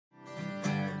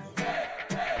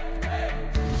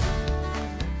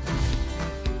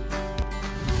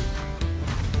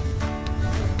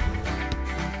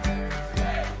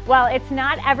Well, it's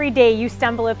not every day you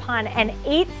stumble upon an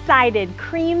 8-sided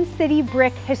Cream City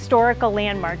brick historical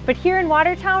landmark, but here in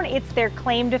Watertown, it's their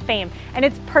claim to fame, and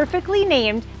it's perfectly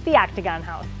named the Octagon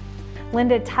House.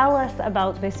 Linda, tell us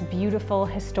about this beautiful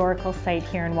historical site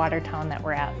here in Watertown that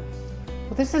we're at.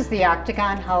 Well, this is the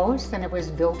Octagon House, and it was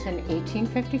built in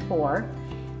 1854,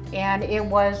 and it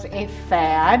was a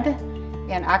fad,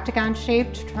 an octagon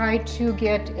shape to try to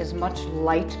get as much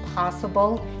light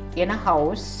possible in a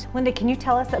house. Linda, can you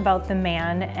tell us about the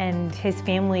man and his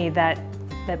family that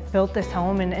built this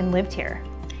home and lived here?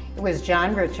 It was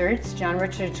John Richards. John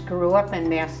Richards grew up in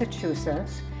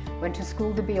Massachusetts, went to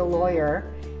school to be a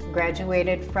lawyer,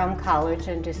 graduated from college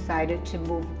and decided to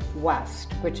move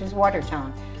west, which is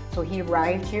Watertown. So he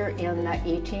arrived here in the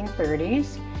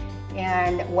 1830s,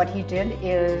 and what he did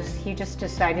is he just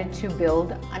decided to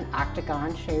build an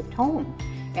octagon-shaped home,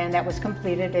 and that was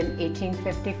completed in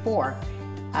 1854.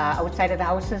 Outside of the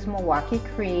house is Milwaukee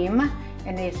cream,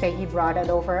 and they say he brought it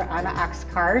over on an ox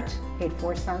cart, paid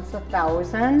 4 cents a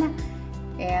thousand,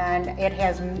 and it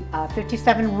has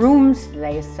 57 rooms,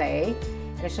 they say.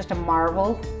 And it's just a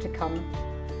marvel to come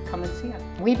and see it.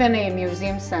 We've been a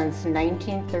museum since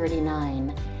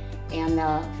 1939, and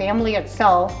the family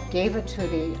itself gave it to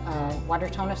the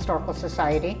Watertown Historical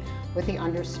Society with the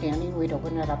understanding we'd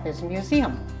open it up as a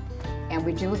museum. And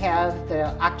we do have the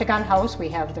Octagon House. We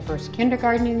have the first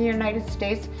kindergarten in the United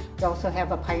States. We also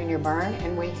have a Pioneer Barn,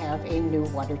 and we have a new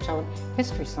Watertown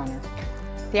History Center.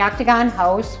 The Octagon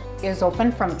House is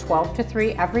open from 12 to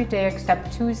 3 every day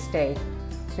except Tuesday.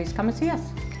 Please come and see us.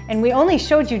 And we only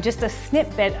showed you just a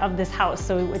snippet of this house,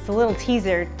 so it's a little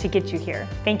teaser to get you here.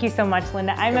 Thank you so much,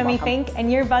 Linda. I'm Emmy Fink, and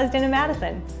you're Buzzed Into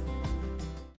Madison.